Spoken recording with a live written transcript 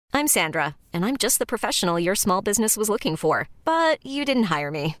I'm Sandra, and I'm just the professional your small business was looking for. But you didn't hire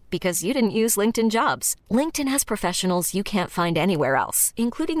me because you didn't use LinkedIn Jobs. LinkedIn has professionals you can't find anywhere else,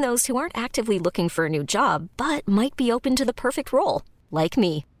 including those who aren't actively looking for a new job, but might be open to the perfect role, like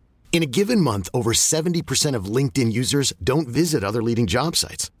me. In a given month, over 70% of LinkedIn users don't visit other leading job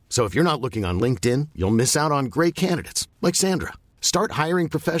sites. So if you're not looking on LinkedIn, you'll miss out on great candidates like Sandra. Start hiring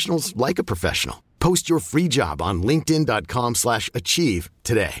professionals like a professional. Post your free job on linkedin.com/achieve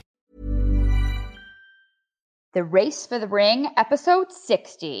today. The Race for the Ring, episode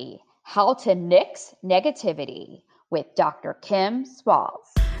 60, How to Nix Negativity with Dr. Kim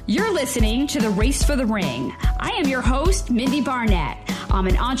Swalls. You're listening to The Race for the Ring. I am your host, Mindy Barnett. I'm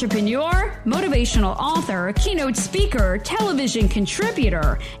an entrepreneur, motivational author, keynote speaker, television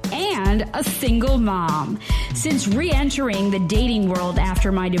contributor, and a single mom. Since re-entering the dating world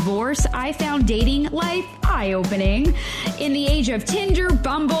after my divorce, I found dating life eye-opening. In the age of Tinder,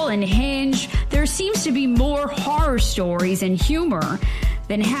 Bumble, and Hinge, there seems to be more horror stories and humor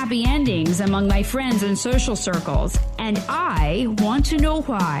than happy endings among my friends and social circles, and I want to know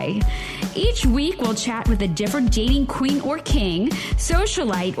why. Each week, we'll chat with a different dating queen or king,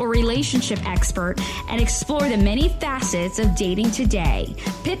 socialite or relationship expert, and explore the many facets of dating today,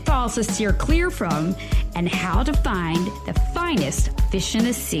 pitfalls to steer clear from, and how to find the finest fish in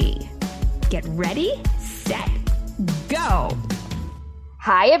the sea. Get ready, set, go!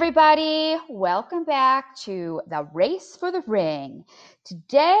 Hi, everybody. Welcome back to The Race for the Ring.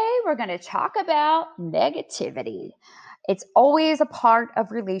 Today, we're going to talk about negativity. It's always a part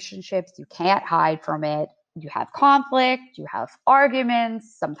of relationships. You can't hide from it. You have conflict, you have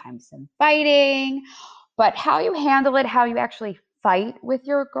arguments, sometimes some fighting, but how you handle it, how you actually fight with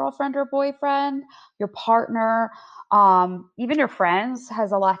your girlfriend or boyfriend, your partner, even your friends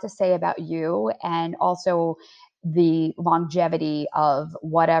has a lot to say about you, and also the longevity of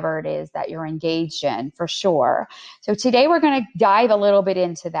whatever it is that you're engaged in, for sure. So today we're going to dive a little bit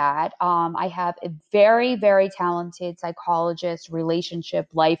into that. I have a very, very talented psychologist, relationship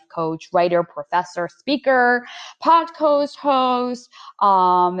life coach, writer, professor, speaker, podcast host,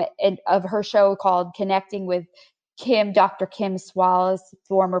 of her show called Connecting with Kim, Dr. Kim Swallows,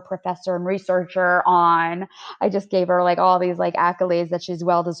 former professor and researcher on. I just gave her all these accolades that she's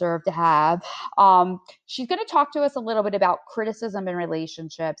well deserved to have. She's going to talk to us a little bit about criticism in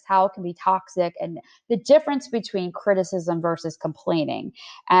relationships, how it can be toxic, and the difference between criticism versus complaining.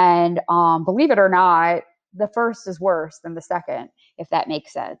 And believe it or not, the first is worse than the second, if that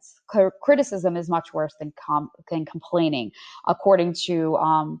makes sense. Criticism is much worse than complaining, according to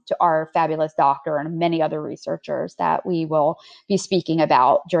our fabulous doctor and many other researchers that we will be speaking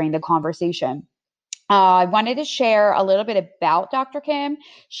about during the conversation. I wanted to share a little bit about Dr. Kim.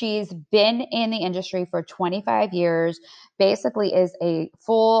 She's been in the industry for 25 years, basically is a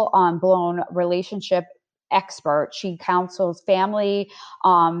full-blown relationship expert. She counsels family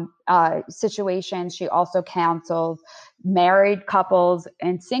situations. She also counsels married couples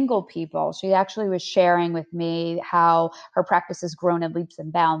and single people. She actually was sharing with me how her practice has grown in leaps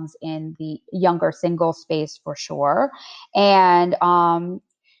and bounds in the younger single space, for sure. And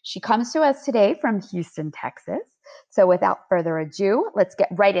she comes to us today from Houston, Texas. So without further ado, let's get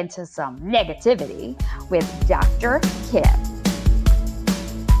right into some negativity with Dr. Kim.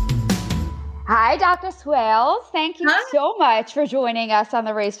 Hi, Dr. Swallows. Thank you so much for joining us on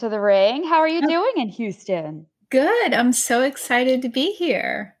The Race for the Ring. How are you doing in Houston? Good. I'm so excited to be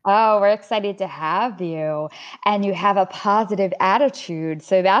here. Oh, we're excited to have you. And you have a positive attitude.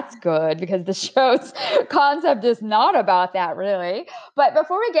 So that's good, because the show's concept is not about that, really. But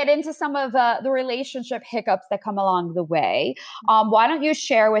before we get into some of the relationship hiccups that come along the way, why don't you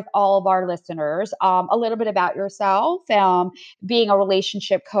share with all of our listeners a little bit about yourself, being a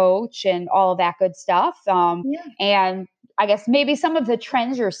relationship coach and all of that good stuff. And I guess maybe some of the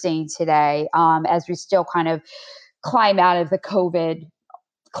trends you're seeing today as we still kind of climb out of the COVID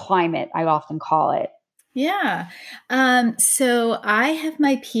climate, I often call it. Yeah. So I have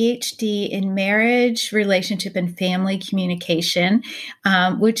my PhD in marriage, relationship, and family communication,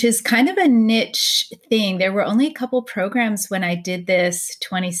 which is kind of a niche thing. There were only a couple programs when I did this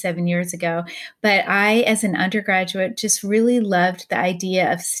 27 years ago, but I, as an undergraduate, just really loved the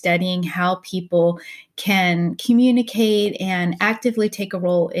idea of studying how people can communicate and actively take a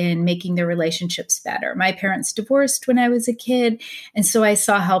role in making their relationships better. My parents divorced when I was a kid, and so I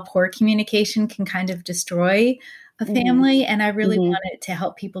saw how poor communication can kind of destroy a family, and I really wanted to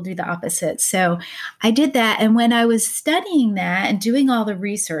help people do the opposite. So I did that. And when I was studying that and doing all the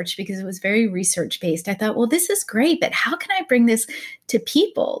research, because it was very research based, I thought, well, this is great, but how can I bring this to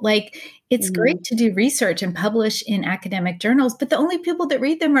people? Like, it's great to do research and publish in academic journals, but the only people that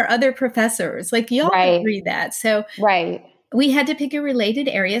read them are other professors. Like, y'all don't read that. So we had to pick a related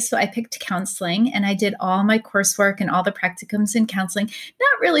area. So I picked counseling, and I did all my coursework and all the practicums in counseling.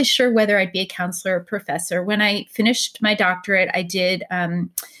 Not really sure whether I'd be a counselor or professor. When I finished my doctorate, I did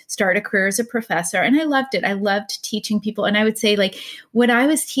start a career as a professor, and I loved it. I loved teaching people. And I would say, like, what I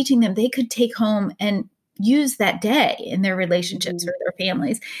was teaching them, they could take home and use that day in their relationships or their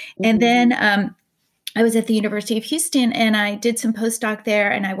families. And then I was at the University of Houston, and I did some postdoc there,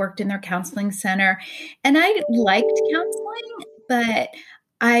 and I worked in their counseling center. And I liked counseling, but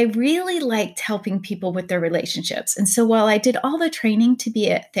I really liked helping people with their relationships. And so while I did all the training to be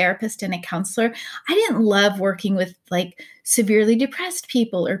a therapist and a counselor, I didn't love working with like severely depressed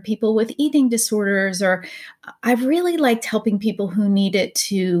people or people with eating disorders, or I really liked helping people who needed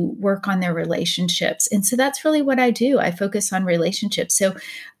to work on their relationships. And so that's really what I do. I focus on relationships. So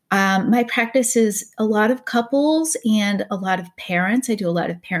my practice is a lot of couples and a lot of parents. I do a lot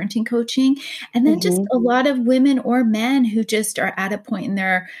of parenting coaching, and then just a lot of women or men who just are at a point in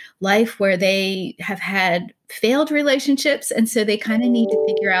their life where they have had failed relationships. And so they kind of need to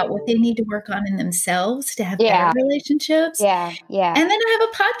figure out what they need to work on in themselves to have better relationships. And then I have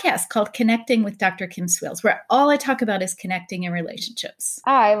a podcast called Connecting with Dr. Kim Swales, where all I talk about is connecting in relationships.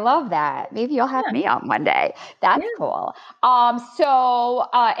 Oh, I love that. Maybe you'll have me on one day. That's cool. So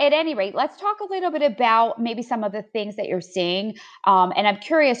at any rate, let's talk a little bit about maybe some of the things that you're seeing. And I'm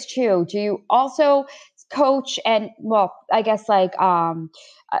curious too, do you also coach and, well, I guess like,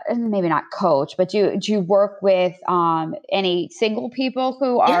 maybe not coach, but do you work with any single people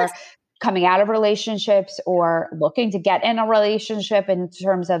who are coming out of relationships or looking to get in a relationship, in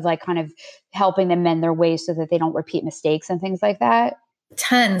terms of like kind of helping them mend their ways so that they don't repeat mistakes and things like that?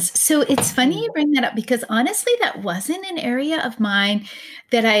 Tons. So it's funny you bring that up, because honestly, that wasn't an area of mine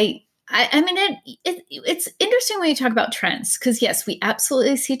that I mean, it's interesting when you talk about trends, because yes, we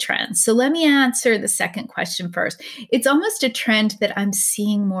absolutely see trends. So let me answer the second question first. It's almost a trend that I'm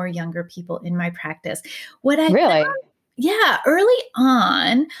seeing more younger people in my practice. What I really? Early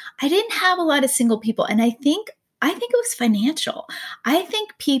on, I didn't have a lot of single people. And I think it was financial. I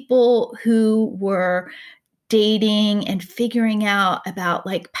think people who were dating and figuring out about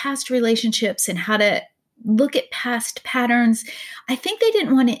like past relationships and how to look at past patterns, I think they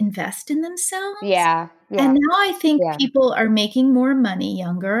didn't want to invest in themselves. And now I think people are making more money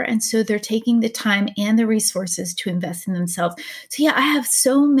younger. And so they're taking the time and the resources to invest in themselves. So I have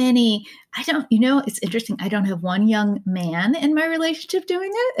so many, it's interesting. I don't have one young man in my relationship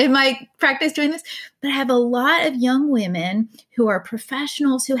doing it, in my practice doing this, but I have a lot of young women who are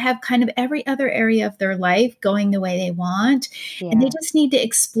professionals who have kind of every other area of their life going the way they want. And they just need to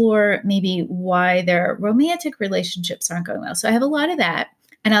explore maybe why their romantic relationships aren't going well. So I have a lot of that.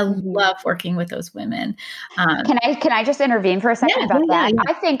 And I love working with those women. Can I just intervene for a second about that?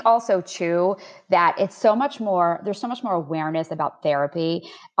 I think also too, that it's so much more, there's so much more awareness about therapy.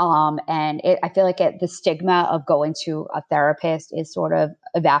 And I feel like the stigma of going to a therapist is sort of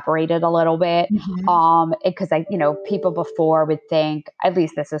evaporated a little bit. Because people before would think, at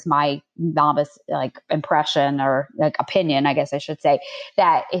least this is my novice like impression or like opinion, I guess I should say,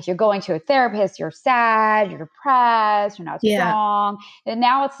 that if you're going to a therapist, you're sad, you're depressed, you're not strong. And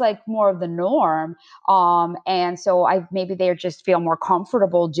now it's like more of the norm. And so maybe they just feel more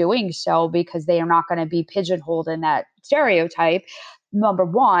comfortable doing so because they are not going to be pigeonholed in that stereotype, number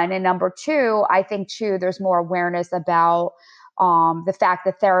one. And number two, I think too, there's more awareness about the fact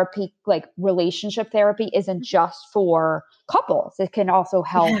that therapy, like relationship therapy, isn't just for couples. It can also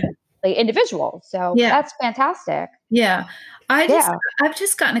help like individuals. So that's fantastic. I've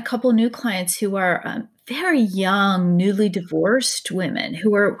just gotten a couple new clients who are very young, newly divorced women who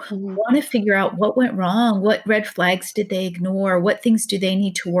want to figure out what went wrong, what red flags did they ignore, what things do they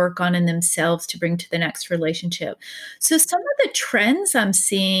need to work on in themselves to bring to the next relationship. So some of the trends I'm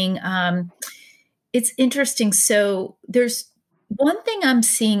seeing, it's interesting. So there's one thing I'm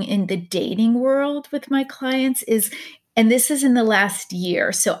seeing in the dating world with my clients is, and this is in the last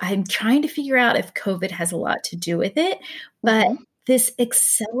year, so I'm trying to figure out if COVID has a lot to do with it, but this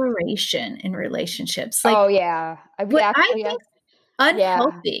acceleration in relationships. Like, I think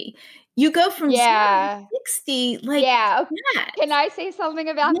unhealthy you go from 0 to Yeah. 60 like Yeah. that. Can I say something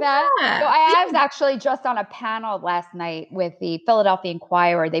about that? So Yeah. I was actually just on a panel last night with the Philadelphia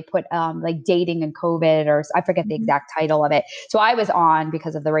Inquirer. They put like dating and COVID, or I forget the Mhm. exact title of it. So I was on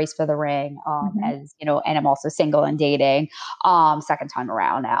because of the Race for the Ring, Mhm. as you know, and I'm also single and dating, second time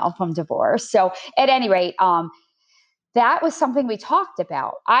around now from divorce. So at any rate, that was something we talked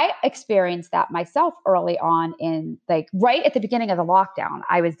about. I experienced that myself early on in like right at the beginning of the lockdown.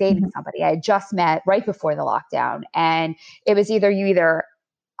 I was dating Mhm. somebody I had just met right before the lockdown. And it was either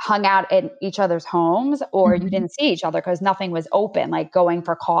hung out in each other's homes or you Mhm. didn't see each other because nothing was open, like going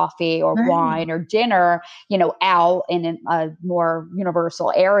for coffee or Right. wine or dinner, out in a more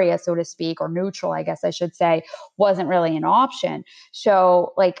universal area, so to speak, or neutral, I guess I should say, wasn't really an option.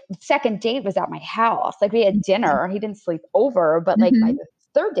 So like second date was at my house. Like we had dinner. He didn't sleep over, but like by Mhm. the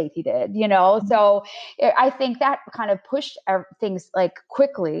third date he did, Mhm. So I think that kind of pushed things like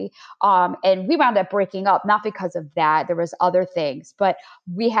quickly. And we wound up breaking up, not because of that. There was other things, but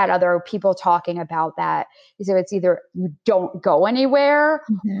we had other people talking about that. So it's either you don't go anywhere,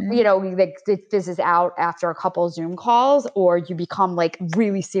 Mhm. like this is out after a couple of Zoom calls, or you become like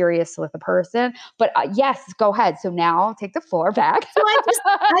really serious with a person. But yes, go ahead. So now take the floor back. So I just,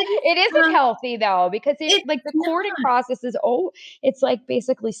 It isn't healthy though, because it's like the courting not. process is it's like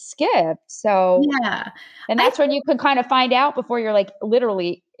basically skipped. So, Yeah. and I that's when you can kind of find out before you're like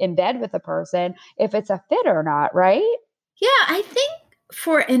literally in bed with a person if it's a fit or not, right? Yeah, I think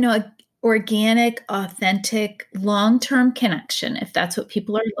for an organic, authentic, long-term connection, if that's what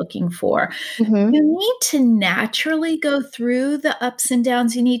people are looking for, Mm-hmm. you need to naturally go through the ups and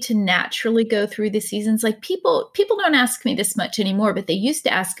downs. You need to naturally go through the seasons. Like people don't ask me this much anymore, but they used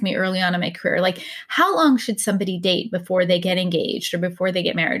to ask me early on in my career, like, how long should somebody date before they get engaged or before they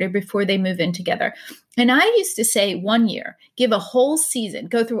get married or before they move in together? And I used to say 1 year, give a whole season,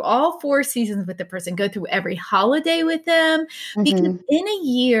 go through all 4 seasons with the person, go through every holiday with them, because Mm-hmm. in a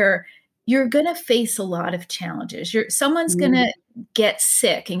year, you're going to face a lot of challenges. Someone's going Mm-hmm. to get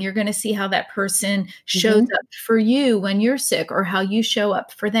sick, and you're going to see how that person shows Mm-hmm. up for you when you're sick or how you show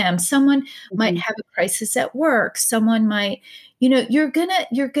up for them. Someone might Mm-hmm. have a crisis at work. Someone might, you're going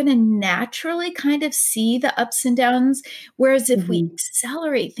to naturally kind of see the ups and downs. Whereas if we Mm-hmm.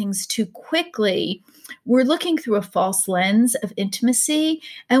 accelerate things too quickly, we're looking through a false lens of intimacy,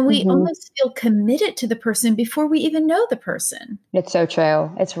 and we Mm-hmm. almost feel committed to the person before we even know the person. It's so true.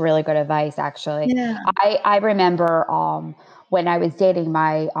 It's really good advice, actually. Yeah. I remember when I was dating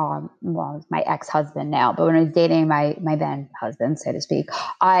my my ex-husband now, but when I was dating my then husband, so to speak,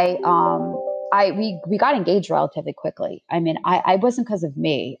 we got engaged relatively quickly. I mean, I wasn't because of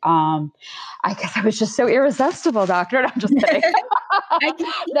me. I guess I was just so irresistible, doctor. No, I'm just kidding. I can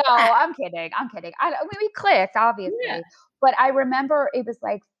see No, that. I'm kidding. I'm kidding. We clicked, Yeah. obviously. But I remember it was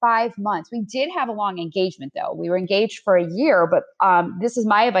like 5 months. We did have a long engagement, though. We were engaged for a year. But this is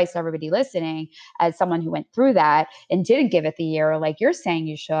my advice to everybody listening, as someone who went through that and didn't give it the year, like you're saying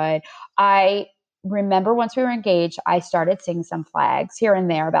you should. I remember once we were engaged, I started seeing some flags here and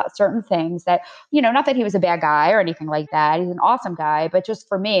there about certain things that, not that he was a bad guy or anything like that. He's an awesome guy. But just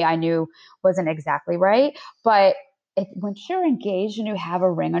for me, I knew wasn't exactly right. But once you're engaged and you have a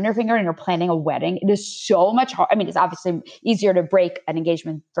ring on your finger and you're planning a wedding, it is so much hard. I mean, it's obviously easier to break an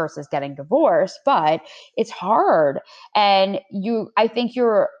engagement versus getting divorced, but it's hard. And I think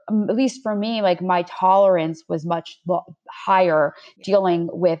at least for me, like my tolerance was much higher dealing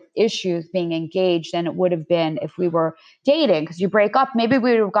with issues being engaged than it would have been if we were dating. Because you break up, maybe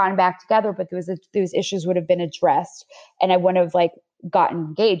we would have gone back together, but those issues would have been addressed, and I wouldn't have like gotten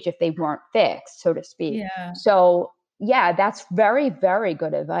engaged if they weren't fixed, so to speak. Yeah. So yeah, that's very, very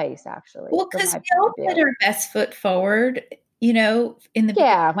good advice, actually, Well, from because my we point all of put view. our best foot forward, in the beginning.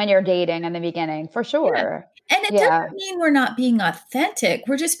 Yeah, when you're dating in the beginning, for Yeah. sure. And it Yeah, doesn't mean we're not being authentic.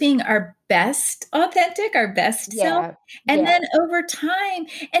 We're just being our best authentic, our best self. yeah, And then yes. over time,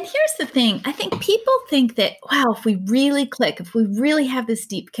 and here's the thing, I think people think that, wow, if we really click, if we really have this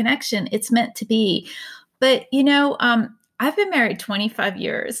deep connection, it's meant to be. But, I've been married 25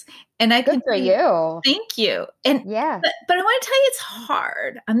 years, and I Good can for tell you, you. thank you. And Yeah. but I want to tell you it's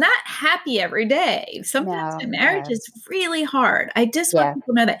hard. I'm not happy every day. Sometimes No, my marriage yeah, is really hard. I just want yeah.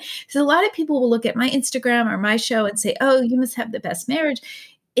 people to know that. So a lot of people will look at my Instagram or my show and say, "Oh, you must have the best marriage."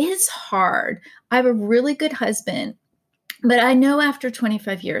 It's hard. I have a really good husband, but I know after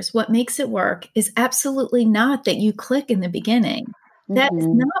 25 years, what makes it work is absolutely not that you click in the beginning. That is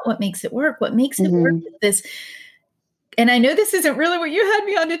Mm-hmm. not what makes it work. What makes it work Mm-hmm. is this, and I know this isn't really what you had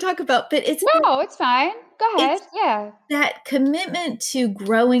me on to talk about, but No, it's fine. Go ahead. it's Yeah. that commitment to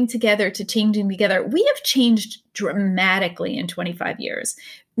growing together, to changing together. We have changed dramatically in 25 years,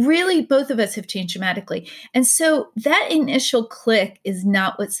 really, both of us have changed dramatically. And so that initial click is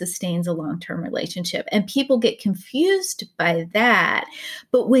not what sustains a long-term relationship. And people get confused by that.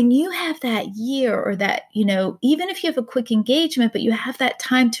 But when you have that year or that, even if you have a quick engagement, but you have that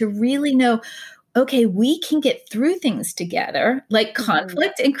time to really know, okay, we can get through things together, like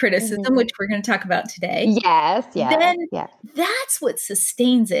conflict and criticism, which we're going to talk about today. Yes, Then that's what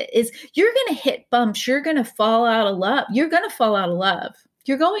sustains it. Is you're going to hit bumps. You're going to fall out of love. You're going to fall out of love.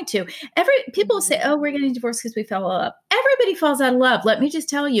 You're going to. People say, oh, we're getting divorced because we fell out of love. Everybody falls out of love. Let me just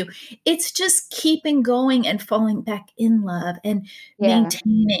tell you, it's just keeping going and falling back in love and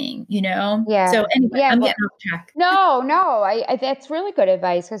maintaining, Yeah. So anyway, I'm getting off track. No, I that's really good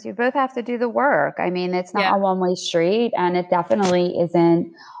advice because you both have to do the work. I mean, it's not a one-way street, and it definitely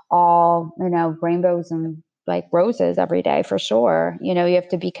isn't all, rainbows and like roses every day for sure. You have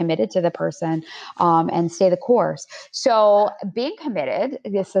to be committed to the person and stay the course. So being committed,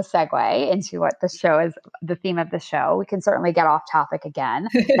 this is a segue into what the show is, the theme of the show. We can certainly get off topic again.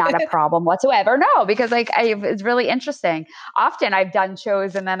 Not a problem whatsoever. No, because it's really interesting. Often I've done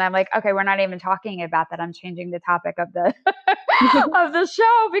shows and then I'm like, okay, we're not even talking about that. I'm changing the topic of the of the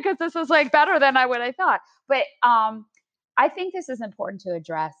show because this is like better than what I thought. But I think this is important to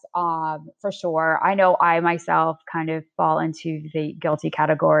address for sure. I know I myself kind of fall into the guilty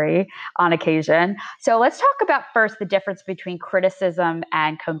category on occasion. So let's talk about first the difference between criticism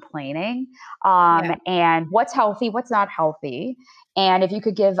and complaining and what's healthy, what's not healthy. And if you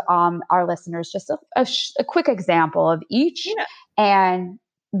could give our listeners just a quick example of each and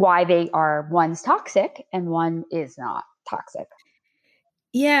why they are, one's toxic and one is not toxic.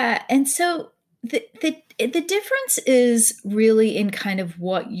 Yeah. And so the difference is really in kind of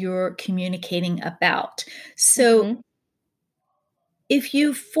what you're communicating about. So if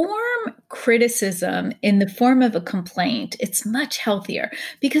you form criticism in the form of a complaint, it's much healthier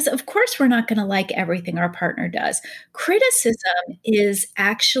because, of course, we're not going to like everything our partner does. Criticism is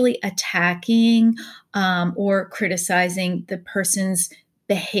actually attacking or criticizing the person's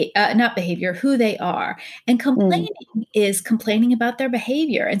not behavior, who they are. And complaining is complaining about their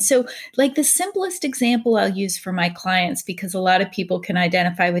behavior. And so, like, the simplest example I'll use for my clients, because a lot of people can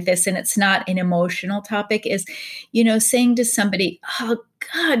identify with this and it's not an emotional topic, is, saying to somebody, oh,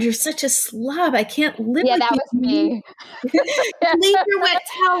 God, you're such a slob. I can't live with you. Yeah, that was me. Leave your wet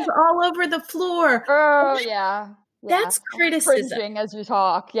towels all over the floor. Oh, yeah. That's criticism. Cringing as you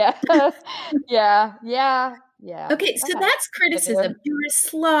talk. Yeah. Yeah. Okay, so that's criticism. You're a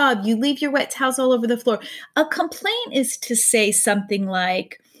slob. You leave your wet towels all over the floor. A complaint is to say something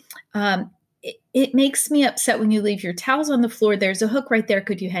like, it makes me upset when you leave your towels on the floor. There's a hook right there.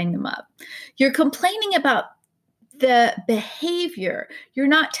 Could you hang them up? You're complaining about the behavior. You're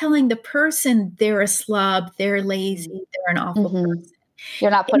not telling the person they're a slob, they're lazy, they're an awful person.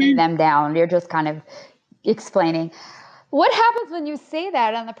 You're not putting them down. You're just kind of explaining. What happens when you say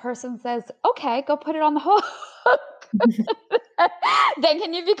that and the person says, okay, go put it on the hook? Then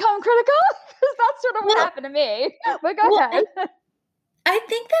can you become critical? Because that's sort of what happened to me. But go ahead. I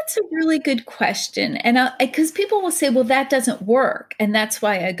think that's a really good question. And because people will say, well, that doesn't work. And that's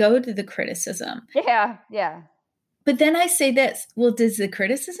why I go to the criticism. Yeah. But then I say this, well, does the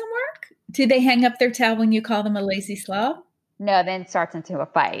criticism work? Do they hang up their towel when you call them a lazy slob? No, then it starts into a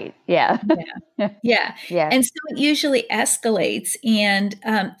fight. Yeah. And so it usually escalates. And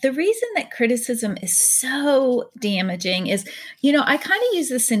the reason that criticism is so damaging is, I kind of use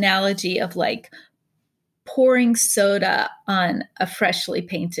this analogy of like pouring soda on a freshly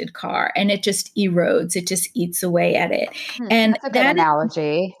painted car and it just erodes. It just eats away at it. And that's a good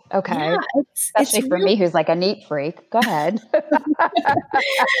analogy. Okay. Yeah, especially for me, who's like a neat freak. Go ahead.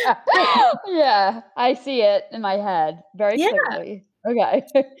 Yeah, I see it in my head very clearly. Okay.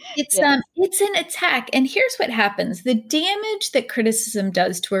 It's an attack. And here's what happens. The damage that criticism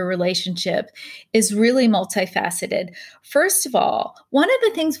does to a relationship is really multifaceted. First of all, one of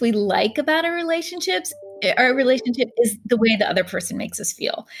the things we like about our relationship is the way the other person makes us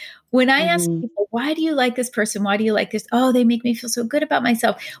feel. When I ask people, why do you like this person? Why do you like this? Oh, they make me feel so good about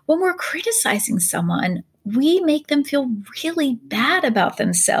myself. When we're criticizing someone, we make them feel really bad about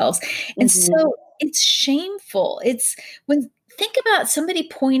themselves. And so it's shameful. Think about somebody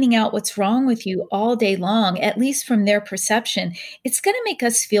pointing out what's wrong with you all day long, at least from their perception. It's going to make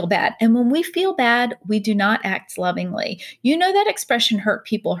us feel bad. And when we feel bad, we do not act lovingly. You know that expression, hurt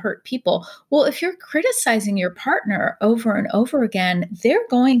people hurt people. Well, if you're criticizing your partner over and over again, they're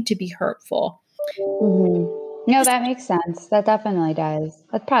going to be hurtful. No, that makes sense. That definitely does.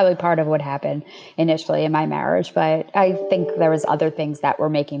 That's probably part of what happened initially in my marriage, but I think there was other things that were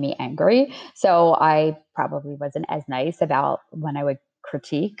making me angry. So I probably wasn't as nice about when I would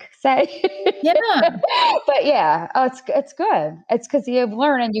critique, say. Yeah. But yeah, it's good. It's because you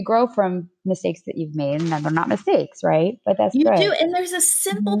learn and you grow from mistakes that you've made, and then they're not mistakes, right? But that's You good. do. And there's a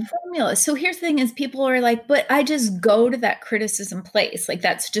simple Mhm. formula. So here's the thing is people are like, but I just go to that criticism place. Like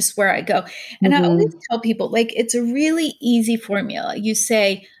that's just where I go. And I always Mhm. tell people, like, it's a really easy formula. You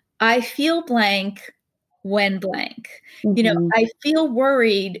say, I feel blank when blank. Mhm. I feel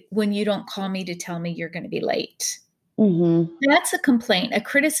worried when you don't call me to tell me you're going to be late. Mhm. That's a complaint. A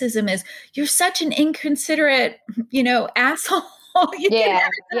criticism is you're such an inconsiderate, asshole. You can have Yeah.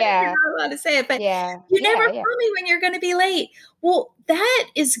 it, you're Yeah. not allowed to say it, but Yeah. you never Yeah. Yeah. call me when you're going to be late. Well, that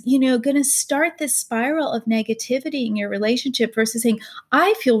is, going to start this spiral of negativity in your relationship versus saying,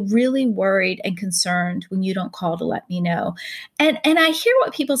 I feel really worried and concerned when you don't call to let me know. And I hear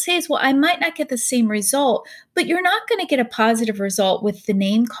what people say is, well, I might not get the same result, but you're not going to get a positive result with the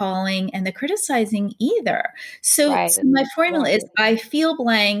name calling and the criticizing either. So Right. my formula is Right. I feel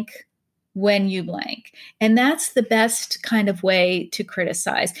blank when you blank. And that's the best kind of way to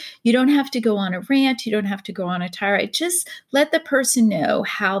criticize. You don't have to go on a rant. You don't have to go on a tirade. Just let the person know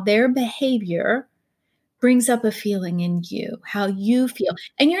how their behavior brings up a feeling in you, how you feel.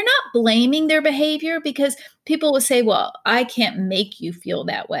 And you're not blaming their behavior because people will say, well, I can't make you feel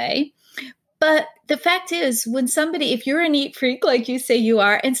that way. But the fact is, if you're a neat freak like you say you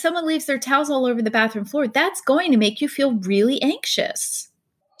are, and someone leaves their towels all over the bathroom floor, that's going to make you feel really anxious.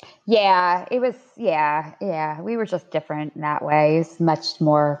 Yeah, it was, yeah, yeah. We were just different in that way. He's much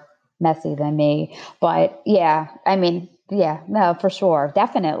more messy than me. But yeah, I mean, yeah, no, for sure.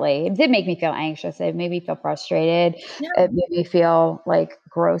 Definitely. It did make me feel anxious. It made me feel frustrated. Yeah. It made me feel like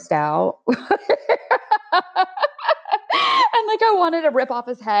grossed out. And like I wanted to rip off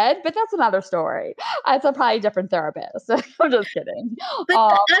his head, but that's another story. It's a probably different therapist. I'm just kidding. But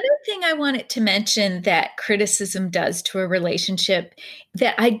Um, the other thing I wanted to mention that criticism does to a relationship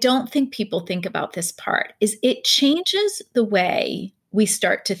that I don't think people think about this part is it changes the way we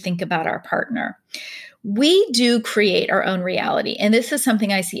start to think about our partner. We do create our own reality. And this is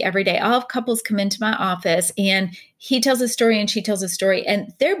something I see every day. I'll have couples come into my office and he tells a story and she tells a story,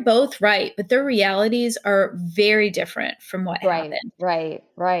 and they're both right, but their realities are very different from what right, happened.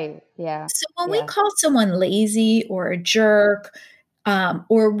 right. Yeah, So when we yeah. call someone lazy or a jerk,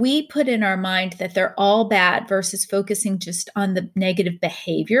 or we put in our mind that they're all bad versus focusing just on the negative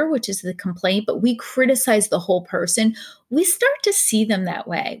behavior, which is the complaint, but we criticize the whole person, we start to see them that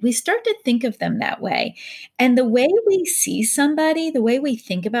way. We start to think of them that way. And the way we see somebody, the way we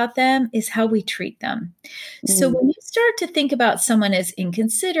think about them is how we treat them. So Mm, when you start to think about someone as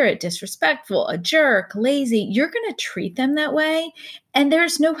inconsiderate, disrespectful, a jerk, lazy, you're going to treat them that way. And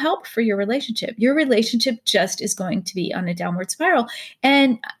there's no help for your relationship. Your relationship just is going to be on a downward spiral.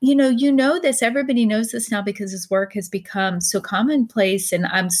 And you know this, everybody knows this now because his work has become so commonplace. And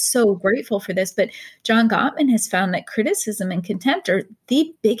I'm so grateful for this. But John Gottman has found that criticism and contempt are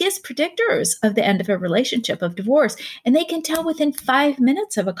the biggest predictors of the end of a relationship, of divorce. And they can tell within 5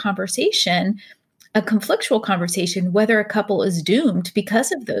 minutes of a conversation, a conflictual conversation, whether a couple is doomed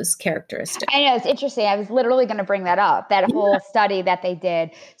because of those characteristics. I know it's interesting. I was literally going to bring that up, that Yeah. whole study that they did.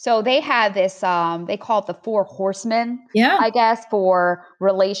 So they had this, they call it the 4 horsemen, Yeah. I guess, for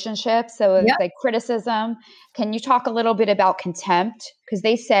relationships. So it was Yeah. like criticism. Can you talk a little bit about contempt? Because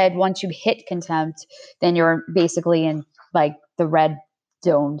they said once you hit contempt, then you're basically in like the red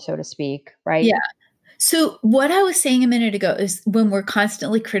zone, so to speak, right? Yeah. So what I was saying a minute ago is when we're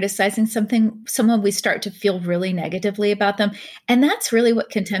constantly criticizing someone, we start to feel really negatively about them. And that's really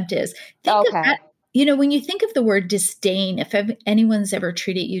what contempt is. Think of that, Okay. when you think of the word disdain, if anyone's ever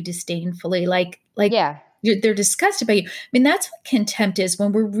treated you disdainfully, like Yeah. they're disgusted by you. I mean, that's what contempt is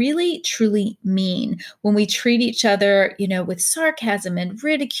when we're really, truly mean, when we treat each other, with sarcasm and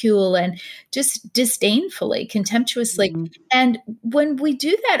ridicule and just disdainfully, contemptuously. Mhm. And when we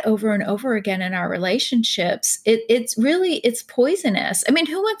do that over and over again in our relationships, it's poisonous. I mean,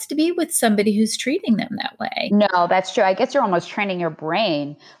 who wants to be with somebody who's treating them that way? No, that's true. I guess you're almost training your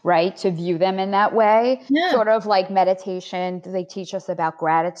brain, right, to view them in that way. Yeah. Sort of like meditation. They teach us about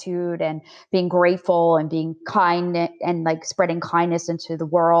gratitude and being grateful and being kind and like spreading kindness into the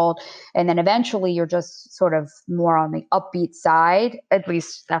world. And then eventually you're just sort of more on the upbeat side. At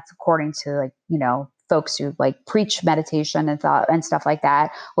least that's according to like, folks who like preach meditation and thought and stuff like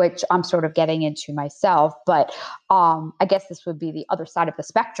that, which I'm sort of getting into myself. But I guess this would be the other side of the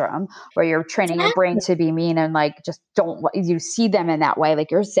spectrum where you're training your brain Exactly. to be mean and like, just don't, you see them in that way.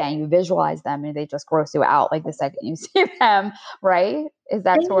 Like you're saying, you visualize them and they just gross you out like the second you see them, right? Is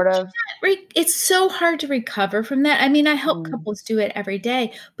that And you sort of, it's so hard to recover from that. I mean, I help mm, couples do it every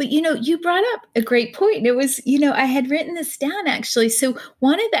day, but you brought up a great point. It was, I had written this down actually. So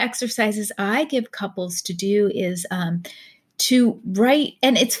one of the exercises I give couples to do is to write.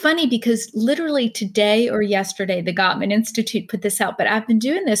 And it's funny because literally today or yesterday, the Gottman Institute put this out, but I've been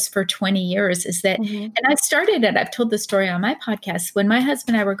doing this for 20 years is that, mhm. and I started it, I've told the story on my podcast when my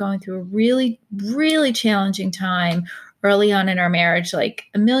husband and I were going through a really, really challenging time early on in our marriage. Like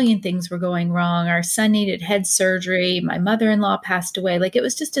a million things were going wrong. Our son needed head surgery. My mother-in-law passed away. Like it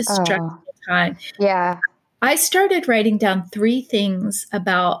was just a stressful Oh, time. yeah. I started writing down 3 things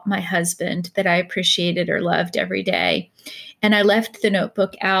about my husband that I appreciated or loved every day. And I left the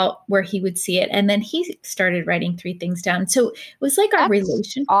notebook out where he would see it. And then he started writing 3 things down. So it was like our That's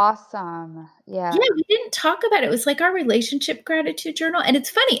relation. awesome. Yeah, Yeah. we didn't talk about it. It was like our relationship gratitude journal. And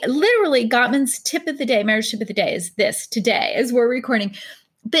it's funny, literally, Gottman's tip of the day, marriage tip of the day is this today as we're recording.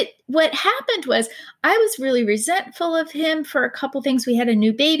 But what happened was I was really resentful of him for a couple things. We had a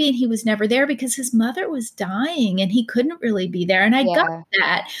new baby and he was never there because his mother was dying and he couldn't really be there. And I got Yeah.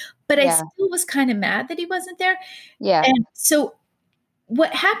 that, but I Yeah. still was kind of mad that he wasn't there. Yeah. And so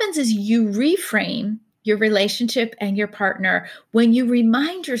what happens is you reframe your relationship and your partner when you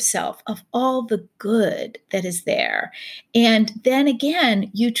remind yourself of all the good that is there. And then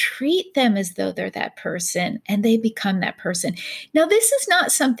again, you treat them as though they're that person and they become that person. Now, this is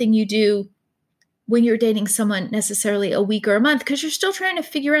not something you do when you're dating someone necessarily a week or a month because you're still trying to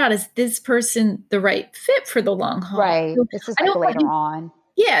figure out, is this person the right fit for the long haul? Right. So This is I like don't want later you, on.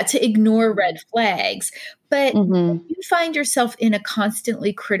 yeah, to ignore red Mhm. flags. But if Mhm. you find yourself in a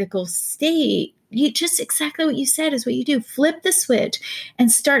constantly critical state, you just exactly what you said is what you do. Flip the switch and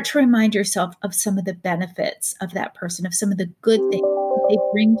start to remind yourself of some of the benefits of that person, of some of the good things that they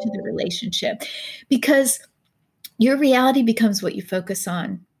bring to the relationship. Because your reality becomes what you focus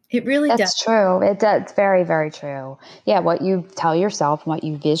on. It really does. That's true. It does. It's very, very true. Yeah, what you tell yourself, what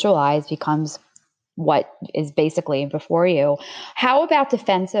you visualize becomes what is basically before you. How about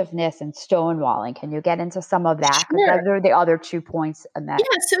defensiveness and stonewalling? Can you get into some of that? Because Sure. those are the other 2 points in that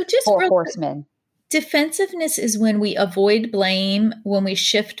Yeah. So just 4 real quick. horsemen. Defensiveness is when we avoid blame, when we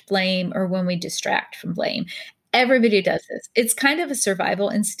shift blame, or when we distract from blame. Everybody does this. It's kind of a survival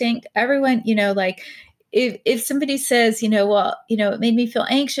instinct. Everyone, like if somebody says, well, it made me feel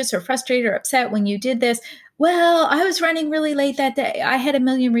anxious or frustrated or upset when you did this. Well, I was running really late that day. I had a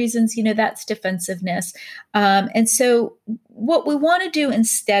million reasons, that's defensiveness. And so what we want to do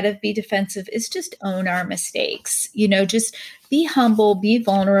instead of be defensive is just own our mistakes, just be humble, be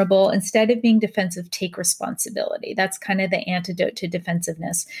vulnerable. Instead of being defensive, take responsibility. That's kind of the antidote to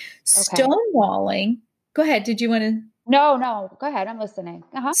defensiveness. Okay. Stonewalling. Go ahead. Did you want to? No, no. Go ahead. I'm listening.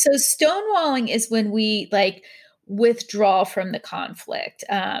 Uh-huh. So stonewalling is when we withdraw from the conflict.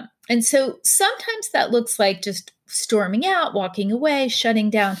 And so sometimes that looks like just storming out, walking away, shutting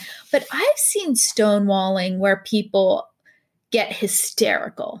down. But I've seen stonewalling where people get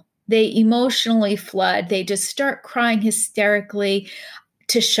hysterical. They emotionally flood. They just start crying hysterically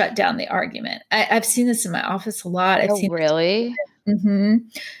to shut down the argument. I've seen this in my office a lot. I've Oh, seen really? this. Mm-hmm.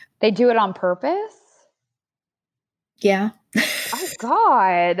 They do it on purpose? Yeah. Oh,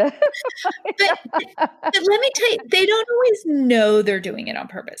 God. But let me tell you, they don't always know they're doing it on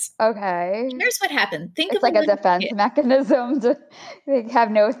purpose. Okay. Here's what happened. Think It's of a like a little defense kid. mechanism to they have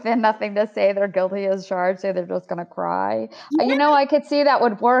nothing to say. They're guilty as charged, so they're just gonna cry. Yeah, I could see that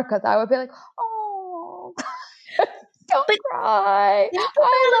would work because I would be like, "Oh, don't but cry. think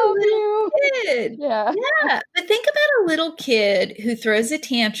I about a love little you." kid. Yeah. Yeah, but think about a little kid who throws a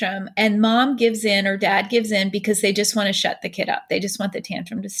tantrum and mom gives in or dad gives in because they just want to shut the kid up. They just want the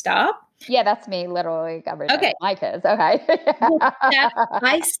tantrum to stop. Yeah, that's me literally every day Okay. with my kids. Okay. Well,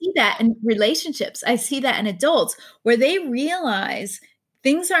 I see that in relationships. I see that in adults where they realize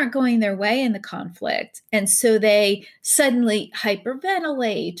things aren't going their way in the conflict. And so they suddenly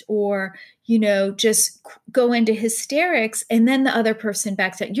hyperventilate or, just go into hysterics. And then the other person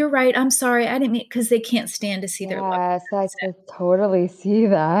backs out. You're right. I'm sorry. I didn't mean, because they can't stand to see their loved Yes, I ones could totally see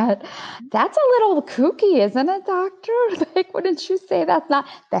that. That's a little kooky, isn't it, doctor? Like, wouldn't you say that's not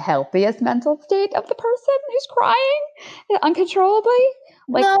the healthiest mental state of the person who's crying uncontrollably?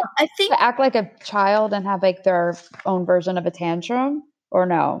 Like, Well, I think to act like a child and have like their own version of a tantrum, or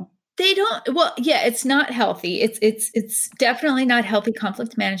no? they don't. Well, yeah, it's not healthy. It's definitely not healthy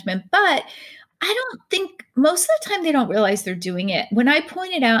conflict management. But I don't think most of the time they don't realize they're doing it. When I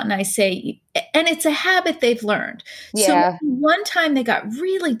point it out and I say, and it's a habit they've learned. So Yeah. one time they got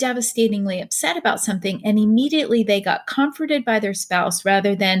really devastatingly upset about something and immediately they got comforted by their spouse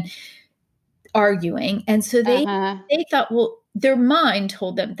rather than arguing. And so Uh-huh. they thought, well, their mind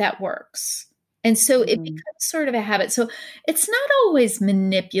told them that works. And so it Mhm. becomes sort of a habit. So it's not always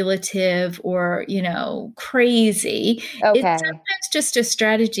manipulative or, crazy. It's Okay. sometimes just a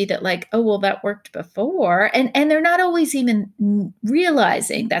strategy that like, oh, well, that worked before. And they're not always even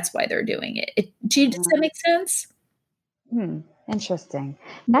realizing that's why they're doing it. Does that make sense? Hmm. Interesting.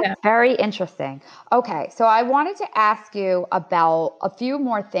 Yeah. That's very interesting. Okay, so I wanted to ask you about a few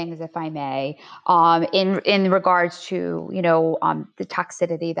more things, if I may, in regards to the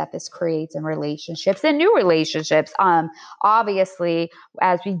toxicity that this creates in relationships and new relationships. Obviously,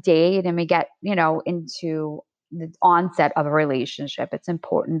 as we date and we get into the onset of a relationship, it's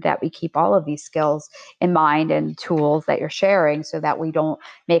important that we keep all of these skills in mind and tools that you're sharing so that we don't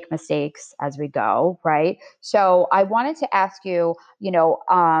make mistakes as we go, right? So I wanted to ask you,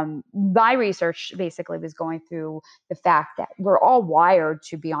 my research basically was going through the fact that we're all wired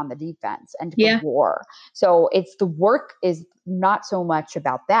to be on the defense and to go to Yeah. war. So it's the work is not so much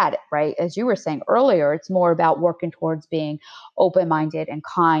about that, right? As you were saying earlier, it's more about working towards being open-minded and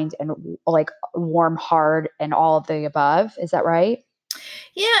kind and like warm heart and all of the above. Is that right?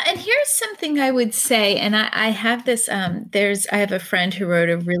 Yeah, and here's something I would say, and I have this. I have a friend who wrote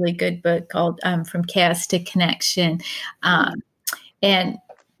a really good book called "From Chaos to Connection," um, and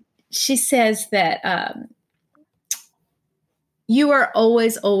she says that you are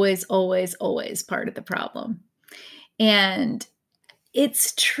always, always, always, always part of the problem, and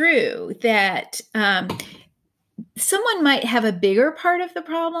it's true that someone might have a bigger part of the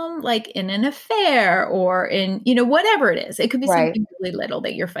problem, like in an affair or in, whatever it is. It could be Right. something really little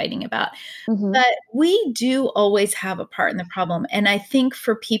that you're fighting about. Mm-hmm. But we do always have a part in the problem. And I think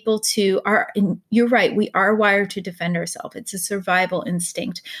for people and you're right, we are wired to defend ourselves. It's a survival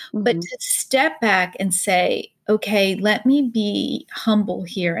instinct. But Mm-hmm. to step back and say, okay, let me be humble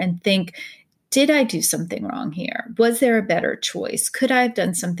here and think, did I do something wrong here? Was there a better choice? Could I have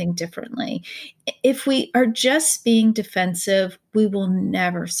done something differently? If we are just being defensive, we will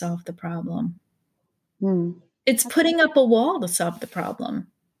never solve the problem. Mm. It's putting up a wall to solve the problem.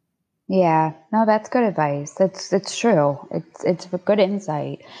 Yeah, no, that's good advice. It's true. It's a good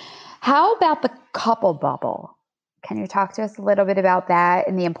insight. How about the couple bubble? Can you talk to us a little bit about that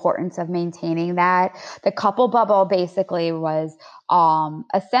and the importance of maintaining that? The couple bubble basically was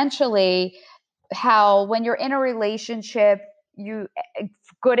essentially how when you're in a relationship, you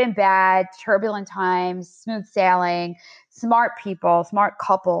good and bad, turbulent times, smooth sailing, smart people, smart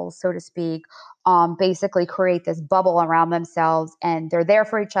couples, so to speak, basically create this bubble around themselves and they're there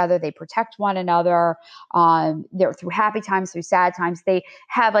for each other. They protect one another. They're through happy times, through sad times. They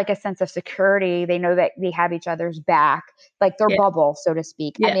have like a sense of security. They know that they have each other's back, like their Yeah. bubble, so to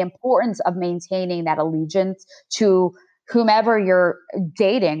speak. Yeah. And the importance of maintaining that allegiance to whomever you're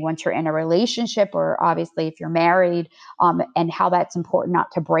dating once you're in a relationship, or obviously if you're married, and how that's important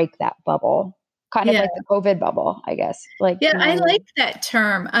not to break that bubble. Kind of Yeah. like the COVID bubble, I guess. Like, Yeah, I like that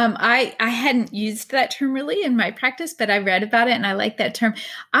term. I hadn't used that term really in my practice, but I read about it and I like that term.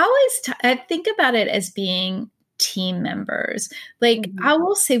 I think about it as being team members. Like Mhm. I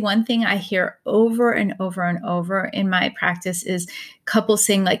will say one thing I hear over and over and over in my practice is couples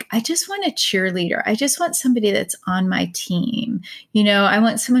saying like, I just want a cheerleader. I just want somebody that's on my team. I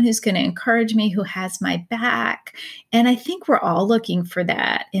want someone who's going to encourage me, who has my back. And I think we're all looking for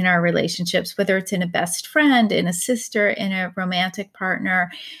that in our relationships, whether it's in a best friend, in a sister, in a romantic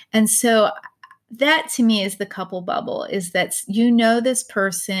partner. And so that to me is the couple bubble, is that this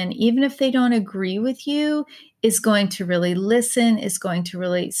person, even if they don't agree with you, is going to really listen, is going to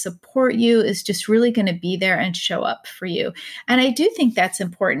really support you, is just really going to be there and show up for you. And I do think that's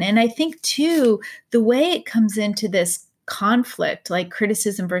important. And I think too, the way it comes into this conflict, like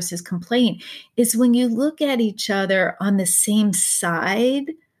criticism versus complaint, is when you look at each other on the same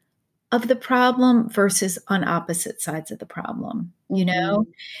side of the problem versus on opposite sides of the problem, Mhm.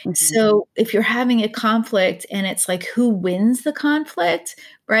 Mhm. So if you're having a conflict and it's like who wins the conflict,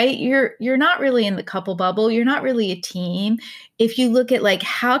 right? You're not really in the couple bubble, you're not really a team. If you look at like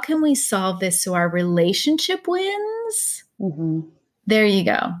how can we solve this so our relationship wins? Mhm. There you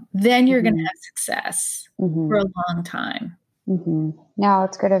go. Then you're going to Mhm. have success for Mhm. a long time. No,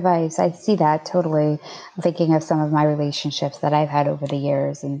 it's good advice. I see that totally. I'm thinking of some of my relationships that I've had over the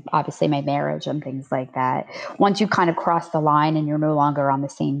years and obviously my marriage and things like that. Once you kind of cross the line and you're no longer on the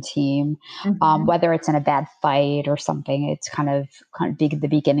same team, Mhm. whether it's in a bad fight or something, it's kind of the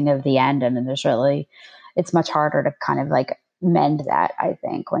beginning of the end. And then it's much harder to kind of like mend that, I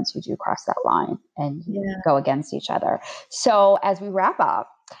think, once you do cross that line and Yeah. go against each other. So as we wrap up,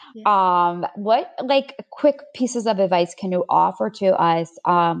 Yeah. what like quick pieces of advice can you offer to us,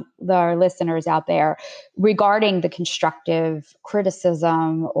 our listeners out there, regarding the constructive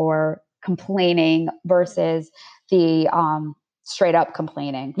criticism or complaining versus the straight up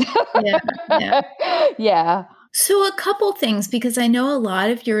complaining? Yeah. Yeah. Yeah. So a couple things, because I know a lot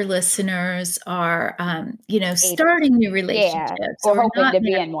of your listeners are, Dating. starting new Yeah. relationships Or or hoping not to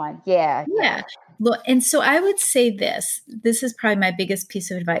be married. in one. Yeah. Yeah. Look, and so I would say this is probably my biggest piece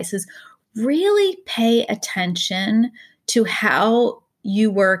of advice is really pay attention to how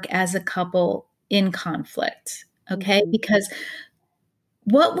you work as a couple in conflict. Okay. Mhm. Because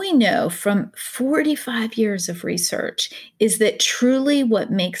what we know from 45 years of research is that truly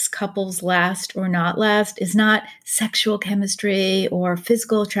what makes couples last or not last is not sexual chemistry or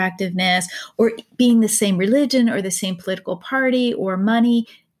physical attractiveness or being the same religion or the same political party or money.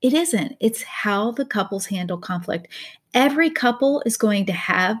 It isn't. It's how the couples handle conflict. Every couple is going to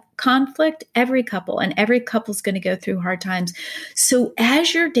have conflict, every couple, and every couple is going to go through hard times. So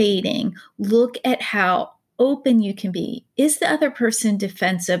as you're dating, look at how open you can be. Is the other person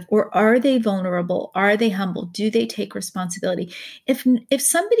defensive or are they vulnerable? Are they humble? Do they take responsibility? If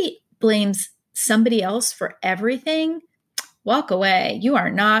somebody blames somebody else for everything, walk away. You are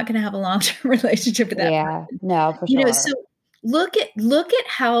not going to have a long-term relationship with that Yeah. person. No, for So sure. look at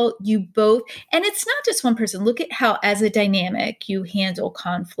how you both, and it's not just one person. Look at how as a dynamic you handle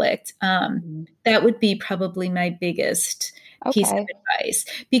conflict. Mhm. That would be probably my biggest piece of Okay. advice,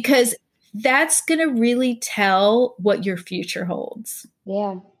 because that's going to really tell what your future holds.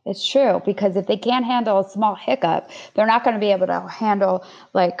 Yeah, it's true because if they can't handle a small hiccup, they're not going to be able to handle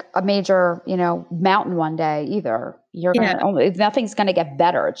like a major, mountain one day either. Yeah, Nothing's going to get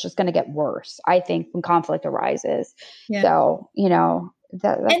better. It's just going to get worse, I think, when conflict arises. yeah. So, And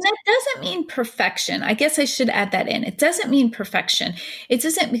that's, that doesn't mean perfection. I guess I should add that in. It doesn't mean perfection. It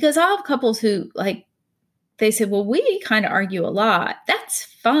doesn't, because I'll have couples who like, they said, well, we kind of argue a lot. That's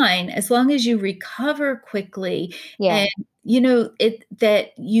fine as long as you recover quickly yeah, and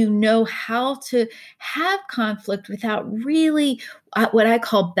that you know how to have conflict without really what I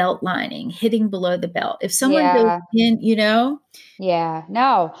call belt lining, hitting below the belt. If someone goes yeah, in. yeah.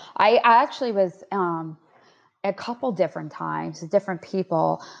 No, I actually was, a couple different times, different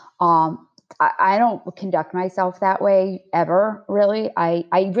people. I don't conduct myself that way ever, really.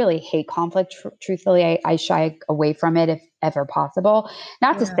 I really hate conflict, truthfully. I shy away from it if ever possible.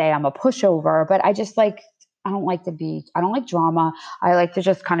 Not to Yeah. say I'm a pushover, but I don't like drama. I like to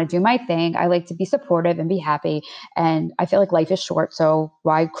just kind of do my thing. I like to be supportive and be happy. And I feel like life is short. So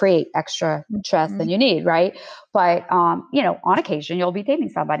why create extra stress than Mhm. you need, right? But, on occasion, you'll be dating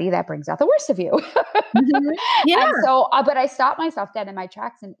somebody that brings out the worst of you. Mhm. Yeah. And so, but I stopped myself dead in my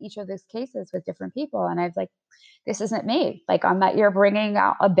tracks in each of those cases with different people. And I was like, this isn't me. Like, I'm not, you're bringing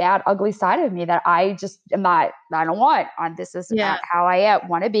out a bad, ugly side of me that I just am not, I don't want. This is Yeah. how I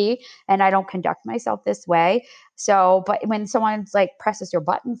want to be. And I don't conduct myself this way. So, but when someone's like presses your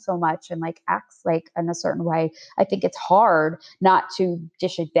button so much and like acts like in a certain way, I think it's hard not to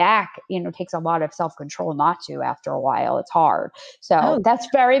dish it back. It takes a lot of self control not to after a while. It's hard. So Oh, that's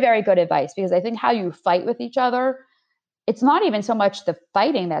very, very good advice because I think how you fight with each other, it's not even so much the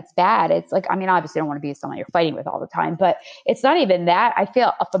fighting that's bad. It's like, I mean, obviously you don't want to be someone you're fighting with all the time, but it's not even that. I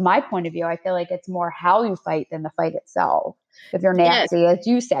feel from my point of view, I feel like it's more how you fight than the fight itself. If you're yes. nasty, as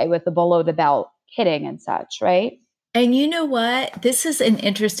you say, with the below the belt hitting and such, right? And you know what? This is an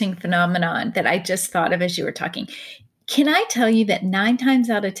interesting phenomenon that I just thought of as you were talking. Can I tell you that 9 times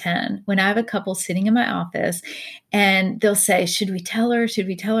out of 10, when I have a couple sitting in my office and they'll say, should we tell her? Should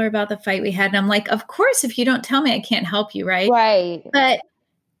we tell her about the fight we had? And I'm like, of course, if you don't tell me, I can't help you, right? Right. But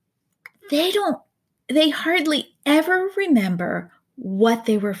they hardly ever remember what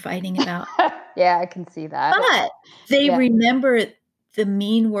they were fighting about. Yeah, I can see that. But they Yeah. remember the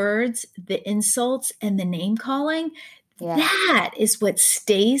mean words, the insults, and the name calling. Yeah. That is what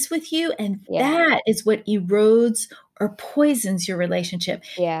stays with you, and Yeah. that is what erodes or poisons your relationship.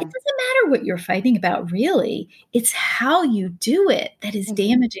 Yeah. It doesn't matter what you're fighting about, really. It's how you do it that is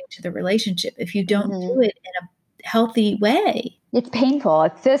damaging to the relationship if you don't Mhm. do it in a healthy way. It's painful.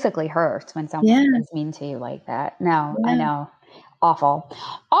 It physically hurts when someone Yeah, is mean to you like that. No, I yeah. know. Awful.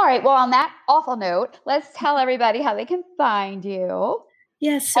 All right. Well, on that awful note, let's tell everybody how they can find you.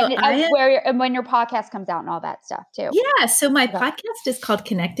 Yes. So and when your podcast comes out and all that stuff too. Yeah. So my podcast is called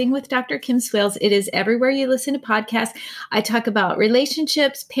Connecting with Dr. Kim Swales. It is everywhere you listen to podcasts. I talk about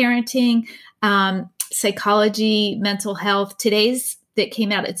relationships, parenting, psychology, mental health. Today's that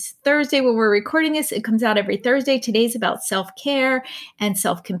came out, it's Thursday when we're recording this. It comes out every Thursday. Today's about self-care and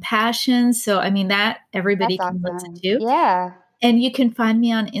self-compassion. So, I mean, that everybody can listen to. Yeah. And you can find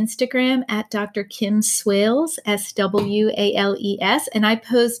me on Instagram at Dr. Kim Swales, Swales. And I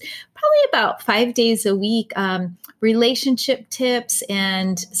post probably about 5 days a week, relationship tips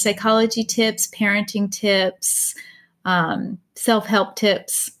and psychology tips, parenting tips, self-help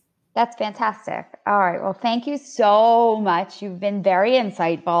tips. That's fantastic. All right. Well, thank you so much. You've been very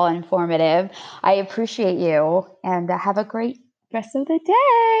insightful and informative. I appreciate you, and have a great rest of the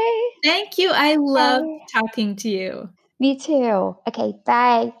day. Thank you. I love talking to you. Me too. Okay,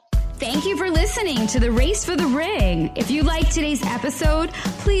 bye. Thank you for listening to The Race for the Ring. If you liked today's episode,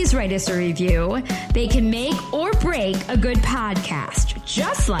 please write us a review. They can make or break a good podcast,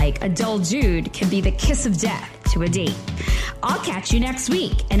 just like a dull Jude can be the kiss of death to a date. I'll catch you next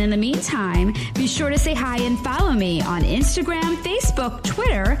week. And in the meantime, be sure to say hi and follow me on Instagram, Facebook,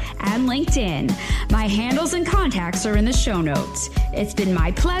 Twitter, and LinkedIn. My handles and contacts are in the show notes. It's been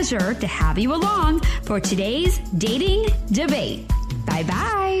my pleasure to have you along for today's dating debate.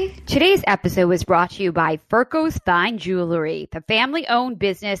 Bye-bye. Today's episode was brought to you by Furco's Fine Jewelry. The family-owned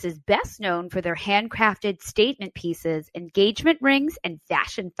business is best known for their handcrafted statement pieces, engagement rings, and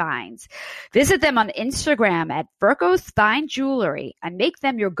fashion finds. Visit them on Instagram at Furco's Fine Jewelry and make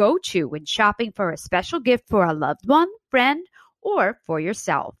them your go-to when shopping for a special gift for a loved one, friend, or for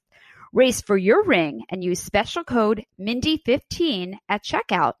yourself. Race for your ring and use special code Mindy15 at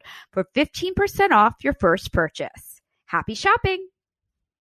checkout for 15% off your first purchase. Happy shopping!